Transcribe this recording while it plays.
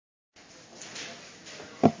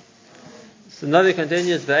So Navi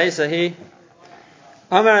continues, V'esahi,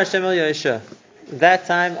 Amar Hashem el Yosha. That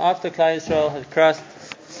time, after Klal Yisrael had crossed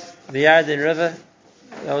the Yarden River,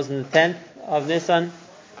 that was in the 10th of Nisan,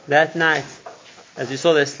 that night, as you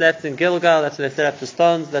saw, they slept in Gilgal, that's where they set up the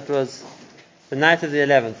stones, that was the night of the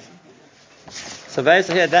 11th. So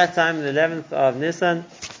basically at that time, the 11th of Nisan,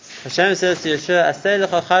 Hashem says to Yeshua, Asay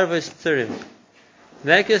lecha charvos tzurim.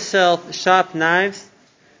 Make yourself sharp knives,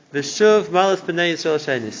 v'shuv malus b'nei Yisrael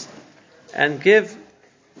shenis. And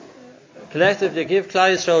collectively give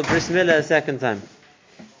Klal Yisrael bris milah a second time.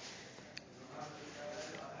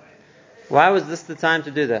 Why was this the time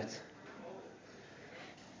to do that?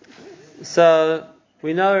 So,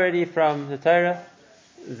 we know already from the Torah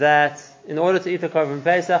that in order to eat a korban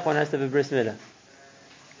Pesach, one has to have a bris milah.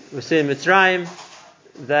 We see in Mitzrayim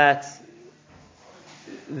that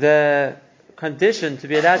the condition to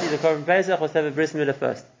be allowed to eat a korban Pesach was to have a bris milah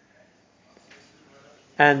first.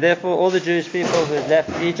 And therefore all the Jewish people who had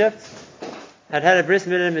left Egypt had a bris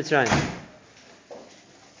milah in Mitzrayim.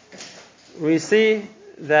 We see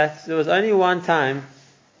that there was only one time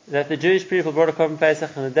that the Jewish people brought a korban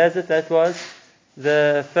Pesach in the desert. That was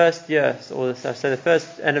the first year, or the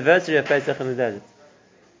first anniversary of Pesach in the desert.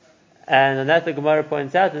 And on that the Gemara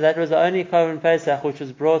points out that was the only korban Pesach which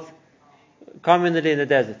was brought commonly in the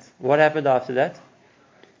desert. What happened after that?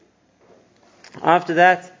 After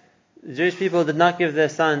that, the Jewish people did not give their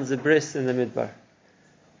sons a bris in the midbar.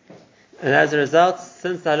 And as a result,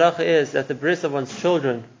 since the halacha is that the bris of one's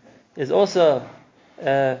children is also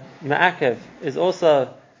ma'akev, is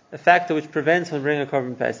also a factor which prevents one bringing a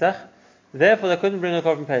korban Pesach, therefore they couldn't bring a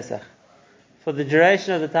korban Pesach for the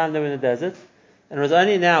duration of the time they were in the desert. And it was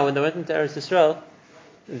only now, when they went into Eretz Yisrael,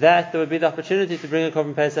 that there would be the opportunity to bring a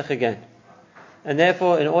korban Pesach again. And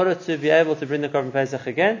therefore, in order to be able to bring the korban Pesach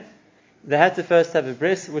again, they had to first have a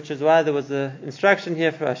bris, which is why there was the instruction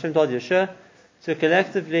here for Hashem told Yeshua to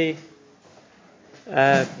collectively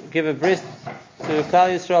give a bris to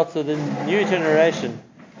Klal Yisrael, to the new generation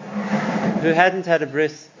who hadn't had a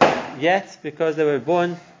bris yet because they were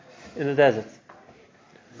born in the desert.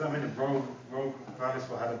 Does that mean that Klal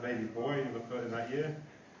Yisrael had a baby boy in that year?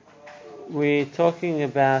 We're talking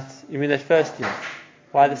about, you mean that first year?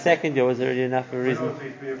 Why the second year was already enough of a reason? No, it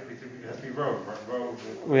has to be Rov.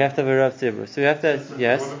 We have to have a Rav Tzibur. So we have to,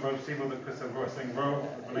 yes. Rov Tzibur, because they were saying Rov,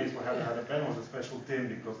 when Yisrael had a ben, was a special din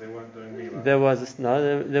because they weren't doing Milah.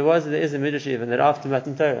 There is a Midrash even that after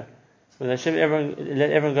Matan Torah, when Hashem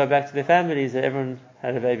let everyone go back to their families, that everyone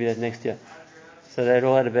had a baby that next year. So they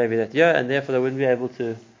all had a baby that year, and therefore they wouldn't be able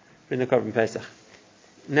to bring the korban Pesach.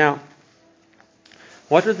 Now,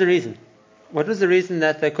 what was the reason? What was the reason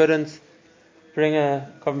that they couldn't bring a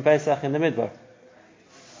korban Pesach in the midbar?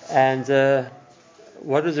 And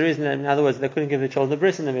what was the reason? In other words, they couldn't give the children a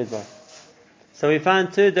bris in the midbar. So we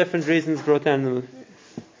find two different reasons brought down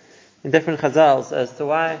in different chazals as to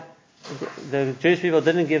why the Jewish people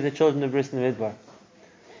didn't give the children a bris in the midbar.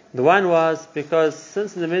 The one was because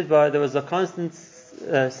since in the midbar there was a constant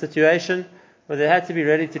situation where they had to be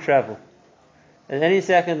ready to travel. And any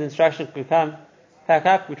second instruction could come, pack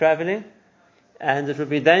up, we're traveling, and it would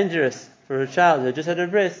be dangerous for a child who just had a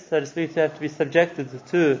bris, so to speak, to have to be subjected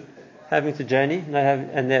to having to journey,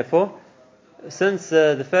 and therefore, since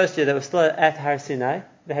the first year they were still at Har Sinai,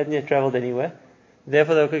 they hadn't yet traveled anywhere,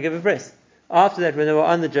 therefore they could give a bris. After that, when they were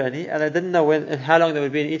on the journey, and they didn't know when and how long they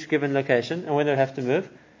would be in each given location, and when they would have to move,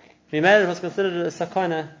 it was considered a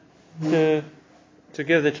sakana to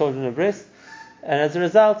give the children a bris, and as a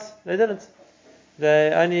result, they didn't.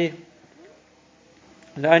 The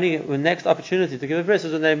next opportunity to give a bris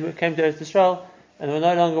was when they came to Eretz Yisrael and they were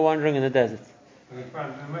no longer wandering in the desert. They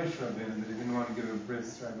found Moshe Rabbeinu that he didn't want to give a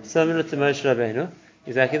bris. Similar to Moshe Rabbeinu,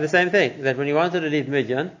 exactly the same thing. That when he wanted to leave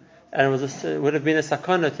Midian, and it would have been a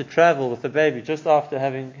sakana to travel with the baby just after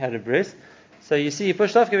having had a bris, so you see, he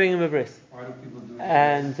pushed off giving him a bris. Why do people do that?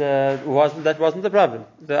 And that wasn't the problem.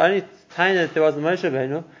 The only time that there was Moshe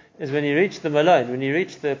Rabbeinu is when he reached the Malon, when he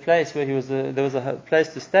reached the place where there was a place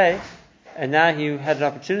to stay. And now he had an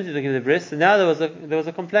opportunity to give the bris. So now there was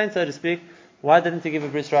a complaint, so to speak. Why didn't he give a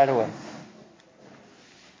bris right away?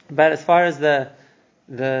 But as far as the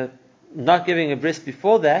not giving a bris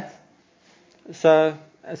before that, so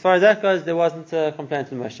as far as that goes, there wasn't a complaint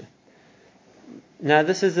to Moshe. Now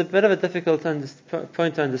this is a bit of a difficult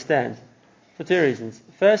point to understand for two reasons.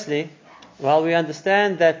 Firstly, while we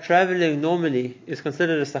understand that traveling normally is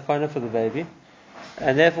considered a sakana for the baby,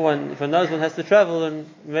 and therefore if one knows one has to travel, and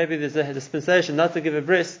maybe there's a dispensation not to give a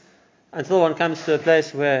bris until one comes to a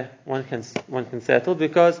place where one can settle,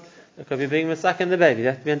 because it could be being masak in the baby.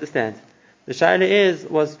 That we understand. The shaila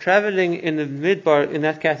was traveling in the midbar in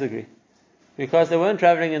that category. because they weren't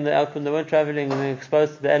traveling in the open, they weren't traveling and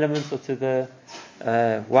exposed to the elements or to the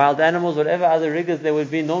wild animals, whatever other rigors there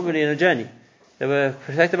would be normally in a journey. They were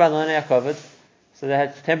protected by Lanei HaKavod, so they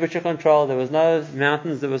had temperature control, there was no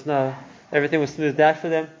mountains, everything was smoothed out for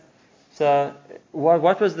them. So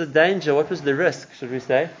what was the danger, what was the risk, should we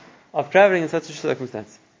say, of traveling in such a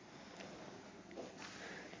circumstance?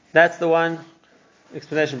 That's the one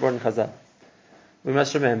explanation brought in Chazal. We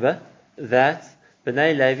must remember that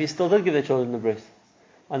Bnei Levi still did give their children the bris.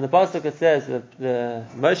 On the pasuk it says that the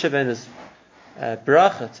Moshe Rabbeinu's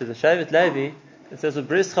bracha to the Shevet Levi, it says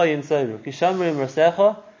brischa yinsoru kishamrim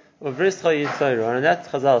rasecha brischa yinsoru. And on that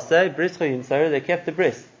Chazal say brischa yinsoru, they kept the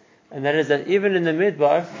bris, and that is that even in the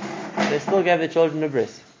midbar they still gave their children a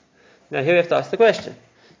bris. Now here we have to ask the question: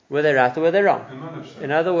 were they right or were they wrong?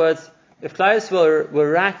 In other words, if Klal Yisrael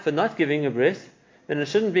were right for not giving a bris, then it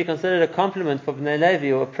shouldn't be considered a compliment for Bnei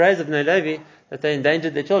Levi or a praise of Bnei Levi that they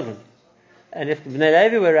endangered their children. And if Bnei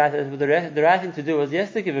Levi were right, the right thing to do was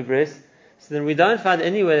yes to give a bris, so then we don't find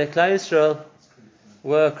anywhere that Klal Yisrael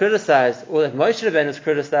were criticized, or that Moshe Rabbeinu was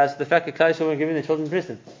criticized for the fact that Klal Yisrael were giving their children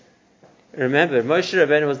brisim. Remember, Moshe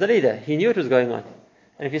Rabbeinu was the leader. He knew what was going on.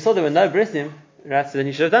 And if he saw there were no brisim, right, so then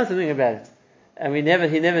he should have done something about it. And he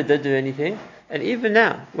never did do anything. And even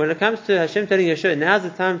now, when it comes to Hashem telling Yeshua, now's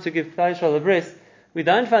the time to give Klal Yisrael a bris, we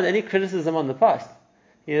don't find any criticism on the past.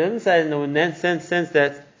 He doesn't say in the sense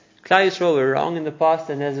that Klal Yisrael were wrong in the past,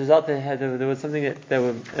 and as a result there was something that they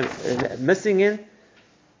were missing in.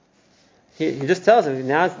 He just tells them,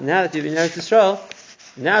 now that you've inherited Yisrael,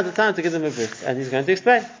 now's the time to give them a bris. And he's going to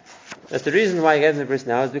explain that the reason why he gave them a bris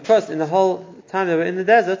now is because in the whole time they were in the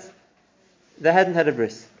desert, they hadn't had a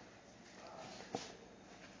bris.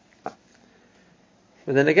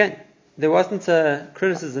 But then again, there wasn't a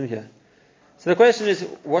criticism here. So the question is,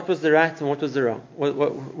 what was the right and what was the wrong?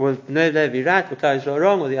 Was Bnei Levi right, was Klal Yisrael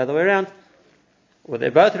wrong, or the other way around? Were they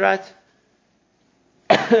both right?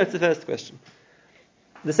 That's the first question.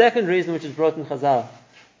 The second reason, which is brought in Chazal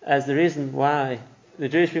as the reason why the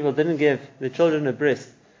Jewish people didn't give the children a bris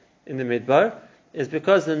in the Midbar, is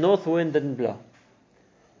because the north wind didn't blow.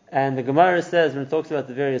 And the Gemara says, when it talks about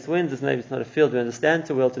the various winds, maybe it's not a field we understand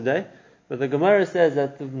too well today, but the Gemara says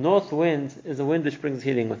that the north wind is a wind which brings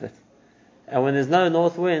healing with it. And when there's no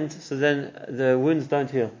north wind, so then the winds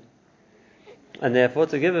don't heal. And therefore,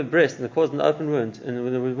 to give a bris and cause an open wound, and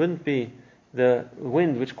it wouldn't be the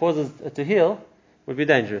wind which causes it to heal, would be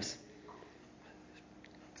dangerous.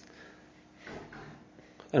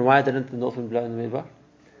 And why didn't the north wind blow in the Midbar?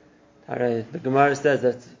 The Gemara says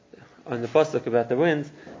that on the pasuk about the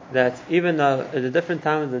winds, that even though at a different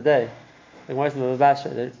time of the day, like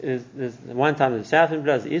there's one time the south wind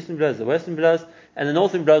blows, the east wind blows, the west wind blows, and the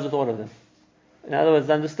north wind blows with all of them. In other words,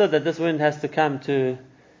 it's understood that this wind has to come to,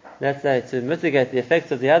 let's say, to mitigate the effects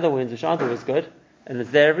of the other winds which aren't always good, and it's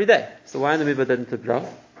there every day. So why in the Midbar didn't it blow?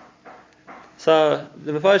 So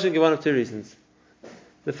the Mefarshim give one of two reasons.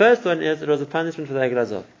 The first one is it was a punishment for the Egel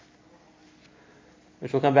Azov,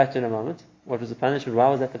 which we'll come back to in a moment. What was the punishment? Why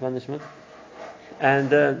was that the punishment? And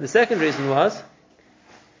the second reason was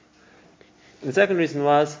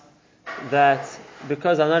that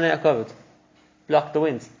because Lanei HaKavod blocked the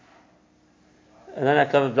winds. Lanei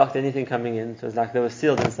HaKavod blocked anything coming in. So it was like they were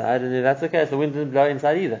sealed inside, and if that's the case, the wind didn't blow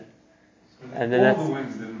inside either. And then all the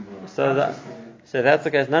winds didn't blow. So that's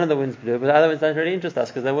the case. None of the winds blew, but the other winds don't really interest us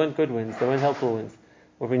because they weren't good winds. They weren't helpful winds.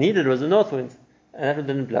 What we needed was the north wind, and that one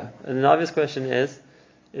didn't blow. And the obvious question is,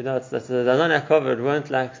 the Lanei HaKavod weren't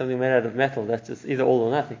like something made out of metal. That's just either all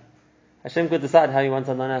or nothing. Hashem could decide how He wants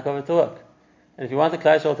the Lanei HaKavod to work. And if you want the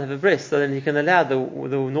Klal Yisrael to have a bris, so then He can allow the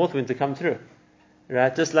north wind to come through.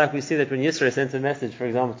 Right? Just like we see that when Yisro sent a message, for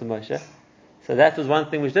example, to Moshe. So that was one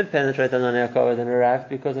thing which did penetrate the Lanei HaKavod and arrive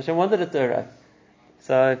because Hashem wanted it to arrive.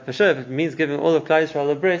 So for sure, if it means giving all of Klal Yisrael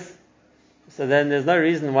a bris, so then there's no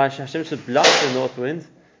reason why Hashem should block the north wind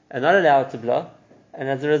and not allow it to blow. And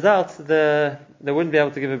as a result, they wouldn't be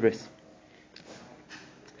able to give a bris.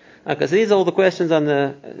 Okay, so these are all the questions on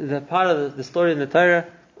the part of the story in the Torah,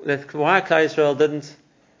 that why Klal Yisrael didn't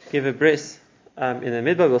give a bris in the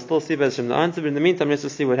Midbar. We'll still see by Hashem the answer, but in the meantime, let's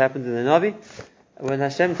just see what happens in the Navi. When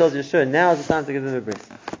Hashem tells Yeshua, now is the time to give them a bris.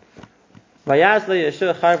 So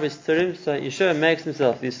Yeshua makes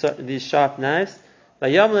himself these sharp knives.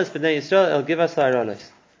 He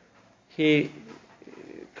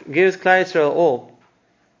gives Klal Yisrael all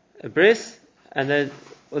a bris, and then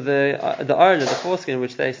the arla, the foreskin,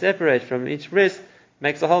 which they separate from each bris,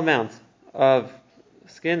 makes a whole mount of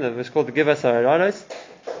skin, which is called the Givas HaAralos.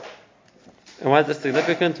 And why is this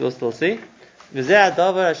significant? We'll still see. Who that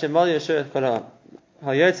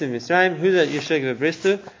Yeshua gave a bris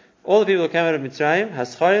to? all the people who came out of Mitzrayim,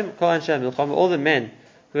 Hascharim, Kol Anshe Milchama, all the men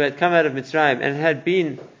who had come out of Mitzrayim and had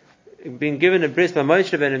been given a bris by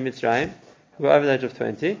Moshe Rabbeinu in Mitzrayim, who were over the age of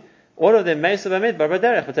 20, all of them Meisa B'Midbar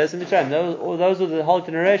B'Derech B'Teis Mitzrayim. Those were the whole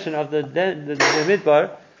generation of the Midbar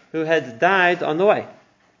who had died on the way.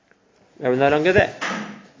 They were no longer there.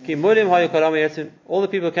 All the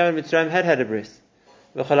people who came out of Mitzrayim had a bris.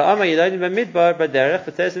 But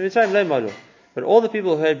all the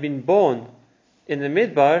people who had been born in the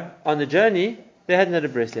Midbar on the journey, they hadn't had a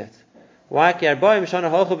bris yet. Why? At the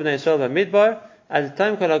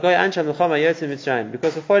time,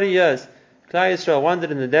 because for 40 years, Klal Yisrael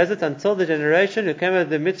wandered in the desert until the generation who came out of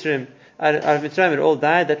the Mitzrayim, out of Mitzrayim had all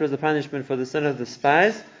died. That was the punishment for the sin of the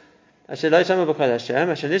spies. Hashem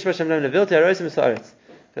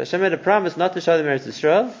had a promise not to show them Eretz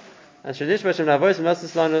Yisrael.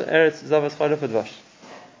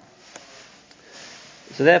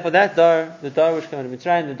 So therefore that Dar, the Dar which came out of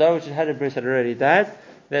Mitzrayim, the Dar which had a bris had already died.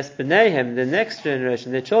 The next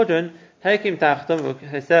generation, their children, Hakim Tachtom,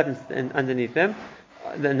 servants underneath them,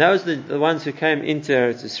 and those are the ones who came into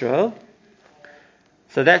Eretz Yisrael.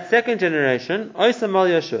 So that second generation, Oisam Mal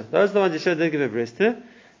Yeshua, those are the ones Yeshua did give a bris to.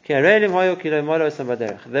 They were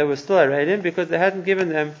still Arelim because they hadn't given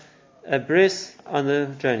them a bris on the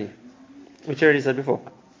journey, which I already said before.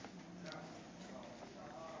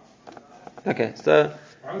 Okay, so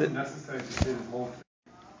why was it necessary to say this whole thing?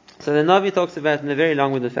 So the Navi talks about in a very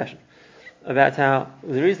long-winded fashion about how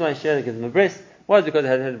the reason why Yeshua gave them a bris was because they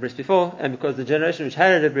had had a bris before, and because the generation which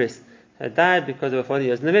had a bris had died because they were 40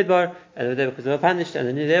 years in the Midbar, and they were there because they were punished,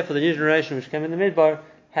 and therefore the new generation which came in the Midbar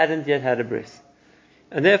hadn't yet had a bris.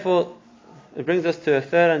 And therefore, it brings us to a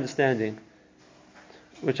third understanding,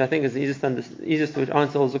 which I think is the easiest to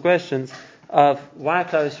answer all the questions of why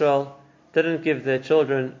Klal Yisrael didn't give their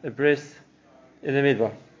children a bris in the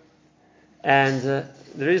Midbar. And the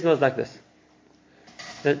reason was like this: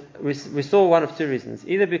 that we saw one of two reasons.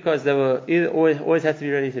 Either because they were always had to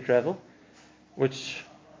be ready to travel,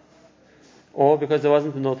 or because there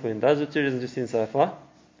wasn't a north wind. Those are two reasons we've seen so far.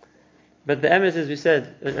 But the emes, as we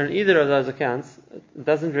said, on either of those accounts, it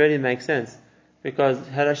doesn't really make sense. Because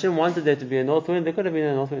had Hashem wanted there to be a north wind, there could have been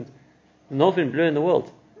a north wind. The north wind blew in the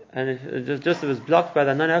world. And if it was blocked by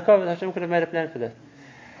the Nan Yaakov, Hashem could have made a plan for that.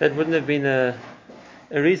 That wouldn't have been a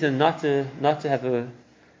reason not to let Klal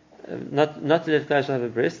Yisrael have a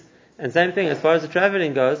bris. And same thing, as far as the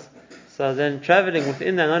traveling goes, so then traveling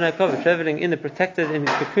within the Nan Yaakov, traveling in the protected in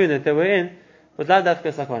the cocoon that they were in, was la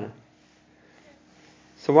dafka sakwana.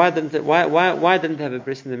 So why didn't they have a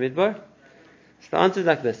bris in the Midbar? So the answer is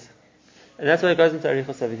like this, and that's why it goes into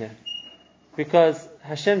Arichos over here, because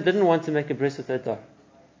Hashem didn't want to make a bris with their Dar.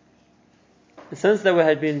 Since they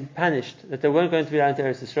had been punished that they weren't going to be allowed to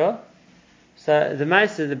Eretz Yisrael, so the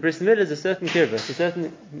Ma'aser, the bris milah, is a certain kirva, it's a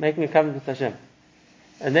certain making a covenant with Hashem,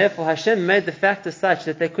 and therefore Hashem made the factor such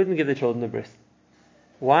that they couldn't give their children a bris.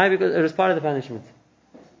 Why? Because it was part of the punishment.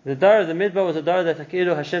 The Dar of the Midbar was a Dar that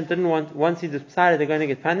Hashem didn't want. Once He decided they're going to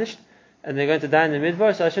get punished and they're going to die in the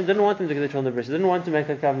Midbar, so Hashem didn't want them to give the children a bris. He didn't want to make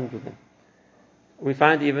a covenant with them. We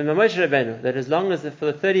find even the Moshe Rabbeinu that as long as for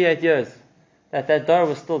the 38 years that Dar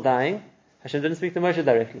was still dying, Hashem didn't speak to Moshe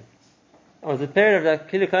directly. It was a period of like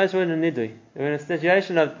Kilukais were in a Nidui. They were in a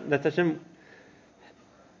situation of that Hashem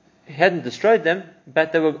hadn't destroyed them,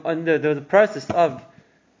 but there was a process of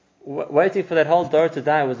waiting for that whole Dar to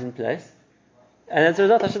die was in place. And as a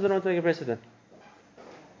result, Hashem didn't want to make a bris with them.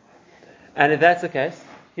 And if that's the case,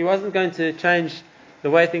 He wasn't going to change the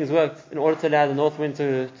way things worked in order to allow the north wind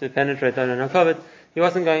to penetrate on and uncover it. He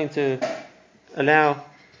wasn't going to allow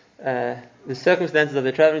the circumstances of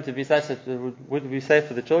their traveling to be such that it would be safe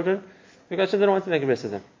for the children, because Hashem didn't want to make a bris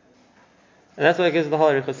with them. And that's why it gives the whole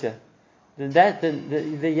Arichos here.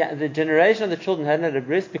 The generation of the children hadn't had a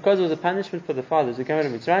bris because it was a punishment for the fathers who came out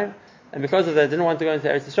of Mitzrayim, and because of that, they didn't want to go into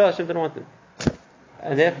Eretz Yisrael. Hashem didn't want them.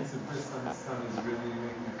 And therefore,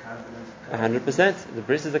 100%. The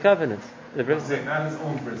bris is a covenant. The bris is not his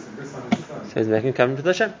own bris, the bris on his son. So he's making a covenant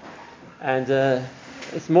with Hashem, and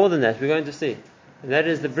it's more than that. We're going to see, and that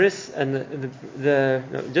is the bris, and the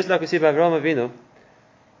just like we see by Avraham Avinu.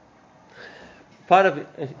 Part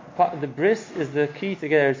of the bris is the key to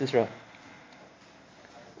get Eretz Yisrael.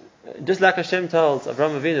 Just like Hashem told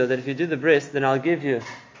Avraham Avinu that if you do the bris, then I'll give you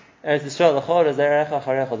Eretz Yisrael.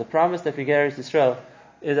 The promise that we get Eretz Yisrael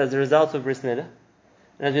is as a result of bris milah.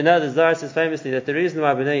 And as we know, the Zohar says famously that the reason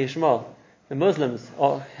why Bnei Yishmael, the Muslims,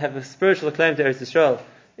 have a spiritual claim to Eretz Yisrael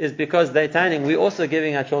is because they're taining, we're also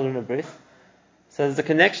giving our children a bris. So there's a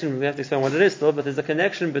connection, we have to explain what it is still, but there's a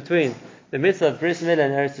connection between the mitzvah of bris milah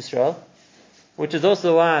and Eretz Yisrael, which is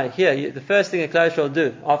also why here, the first thing that Klal Yisrael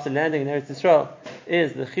do after landing in Eretz Yisrael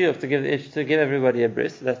is the chiyuv to give everybody a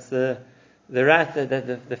bris. That's the right,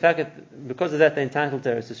 the fact that because of that they're entitled to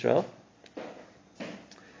Eretz Yisrael.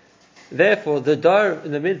 Therefore, the Dar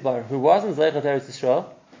in the Midbar who wasn't Zeichel to Eretz Yisrael,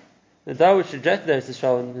 the Dar which rejected Eretz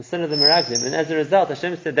Yisrael and the sin of the Meraglim, and as a result,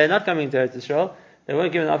 Hashem said they're not coming to Eretz Yisrael. They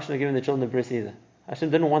weren't given the option of giving the children a bris either. Hashem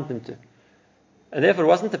didn't want them to, and therefore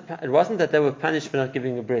it wasn't that they were punished for not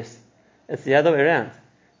giving a bris. It's the other way around.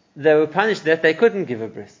 They were punished that they couldn't give a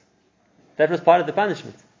bris. That was part of the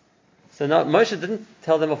punishment. So now Moshe didn't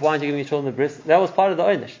tell them of why aren't you giving your children a bris. That was part of the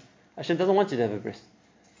oynish. Hashem doesn't want you to have a bris.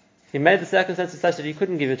 He made the circumstances such that you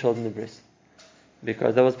couldn't give your children a bris,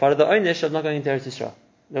 because that was part of the oynish of not going to Eretz Yisrael.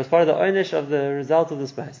 That was part of the oynish of the result of the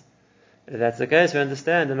space. If that's the case, we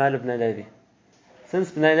understand the matter of Bnei Levi.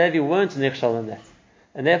 Since Bnei Levi weren't nichshal in that,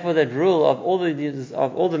 and therefore that rule of all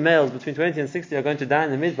the males between 20 and 60 are going to die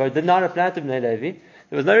in the midbar did not apply to Bnei Levi,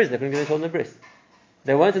 there was no reason they couldn't give their children a bris.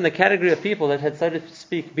 They weren't in the category of people that had, so to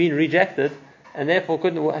speak, been rejected, and therefore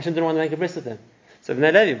Hashem didn't want to make a bris of them. So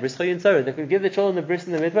Bnei Levi, bris chayin tzara, they could give their children a bris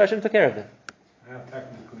in the midbar. Hashem took care of them. How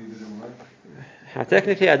technically did it work? How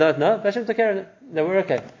technically, I don't know, but Hashem took care of them. They were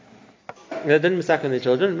okay. They didn't massacre their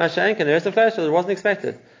children. Masha'enk and the rest of the children, it wasn't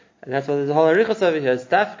expected. And that's why there's a whole arichos over here. It's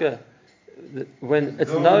dafka, when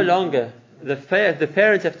it's no longer the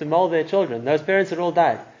parents have to mold their children. Those parents had all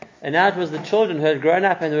died. And now it was the children who had grown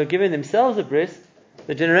up and who were giving themselves a bris,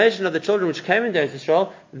 the generation of the children which came into Eretz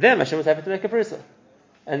Yisrael, them Hashem was happy to make a bris.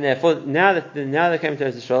 And therefore, now they came to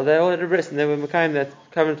Eretz Yisrael, they all had a bris and they were making that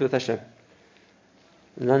covenant with Hashem.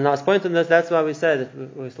 And the last point on this, that's why we say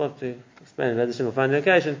that we still have to explain, Hashem will find the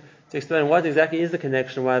occasion to explain what exactly is the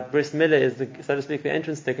connection, why bris milah is, so to speak, the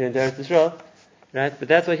entrance ticket into Eretz Yisrael. Right? But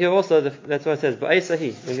that's why here also, that's why it says,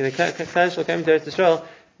 Ba'esahi, when the Klal Yisrael came to Eretz Yisrael,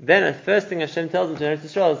 then the first thing Hashem tells them to Eretz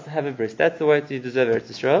Yisrael is to have a bris. That's the way to deserve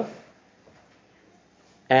Eretz Yisrael.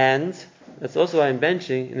 And that's also why in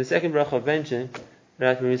benching, in the second bracha of benching,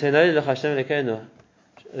 right, when we say Noli L'cha Hashem Elokeinu,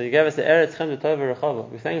 you gave us the Eretz Chem Tova Rechava.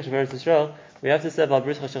 We thank Hashem for Eretz Yisrael. We have to say Val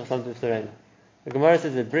Bris Chashech Samtim V'Toreinu. The Gemara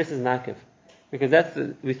says that bris is nakiv,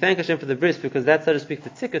 because we thank Hashem for the bris because that's, so to speak, the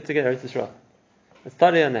ticket to get Eretz Yisrael. Let's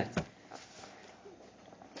study on that.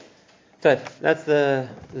 So that's the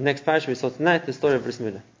next parasha we saw tonight, the story of bris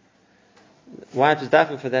milah. Why it was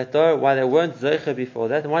dafka for that door, why they weren't zeicha before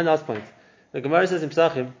that. And one last point. The Gemara says in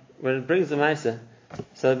Pesachim, when it brings the Maisa,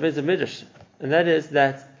 so it brings a midrash, and that is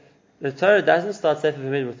that the Torah doesn't start Sefer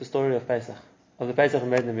V'Midbar with the story of Pesach, of the Pesach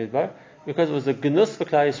made in the Midbar, because it was a gnus for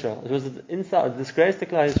Klal Yisrael. It was an insult, a disgrace to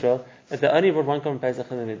Klal Yisrael that they only brought one Korban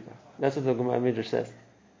Pesach in the Midbar. That's what the Gemara midrash says.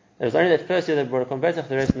 It was only that first year they brought a Korban Pesach,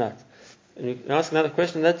 the rest not. And you can ask another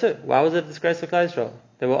question on that too. Why was it a disgrace for Klal Yisrael?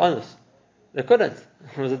 They were honest. They couldn't.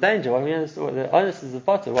 It was a danger. Why we understood the honest is the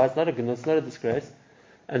potter. Why it's not a gnus, it's not a disgrace.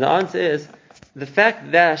 And the answer is the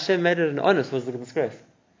fact that Hashem made it an honest was the disgrace.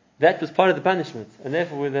 That was part of the punishment, and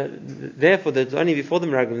therefore that's only before the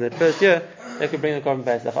Meraglim, that first year, they could bring the Korban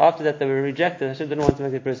Pesach. After that, they were rejected. Hashem didn't want to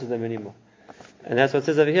make a bris with them anymore. And that's what it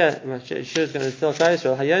says over here. Yeshua is going to tell Klal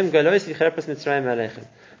Yisrael, Hayom galois v'cherpas Mitzrayim aleichem.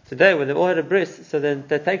 Today, when they all had a bris, so then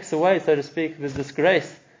that takes away, so to speak, the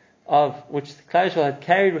disgrace of which Klal Yisrael had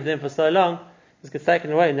carried with them for so long. This gets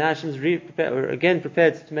taken away. Now Hashem is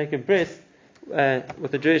prepared to make a bris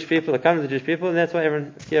with the Jewish people, the coming of the Jewish people, and that's why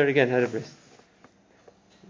everyone here again had a bris.